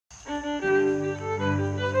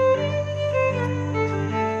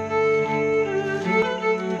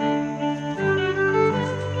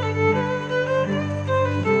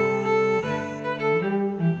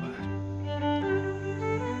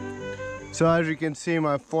So as you can see,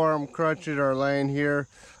 my forearm crutches are laying here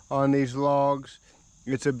on these logs.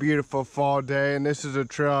 It's a beautiful fall day, and this is a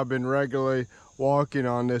trail I've been regularly walking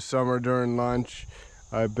on this summer during lunch.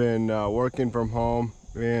 I've been working from home,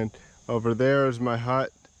 and over there is my hut.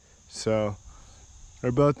 So I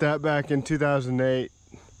built that back in 2008.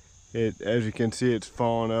 As you can see, it's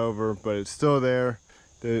fallen over, but it's still there.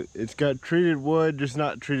 It's got treated wood, just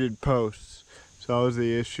not treated posts. So that was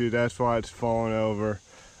the issue. That's why it's fallen over.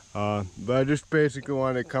 But I just basically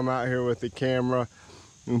wanted to come out here with the camera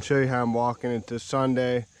and show you how I'm walking. It's a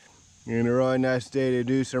Sunday and a really nice day to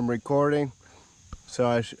do some recording.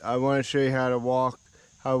 So I want to show you how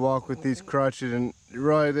I walk with these crutches, and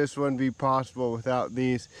really this wouldn't be possible without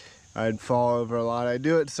these. I'd fall over a lot. I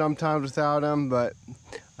do it sometimes without them, but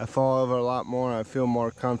I fall over a lot more and I feel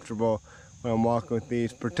more comfortable when I'm walking with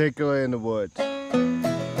these, particularly in the woods.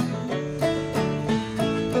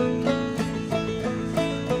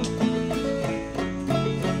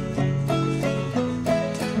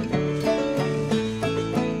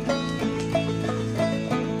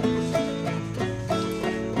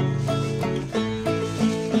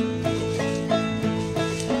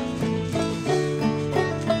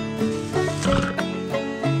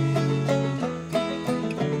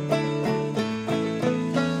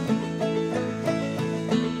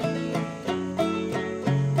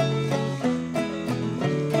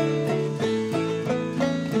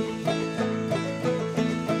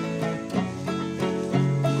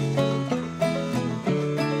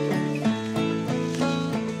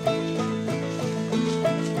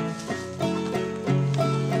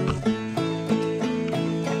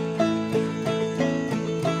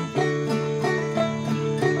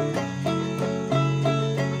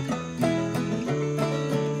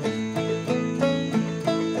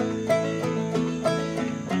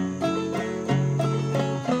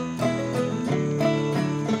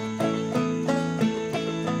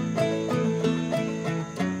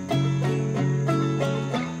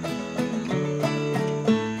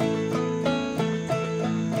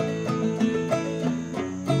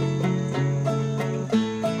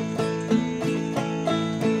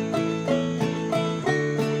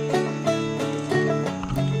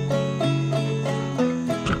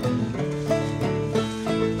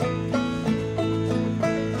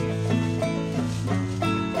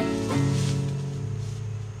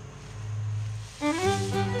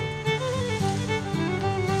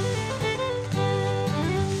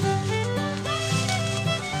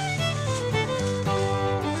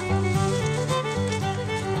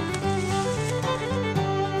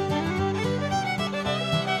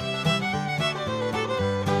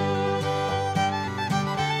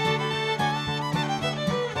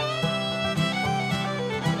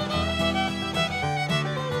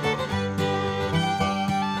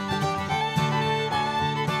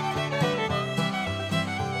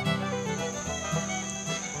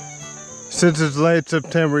 Since it's late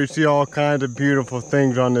September, you see all kinds of beautiful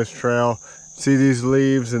things on this trail. See these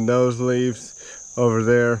leaves and those leaves over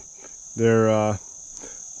there. They're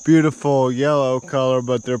beautiful yellow color,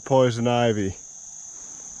 but they're poison ivy.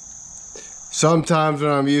 Sometimes when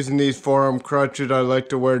I'm using these forearm crutches, I like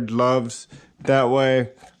to wear gloves. That way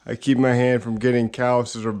I keep my hand from getting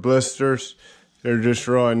calluses or blisters. They're just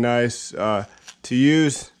really nice to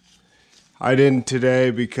use. I didn't today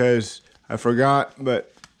because I forgot, but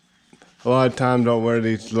a lot of times I'll wear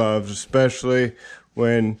these gloves, especially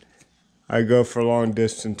when I go for long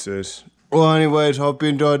distances. Well, anyways, hope you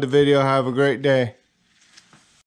enjoyed the video. Have a great day.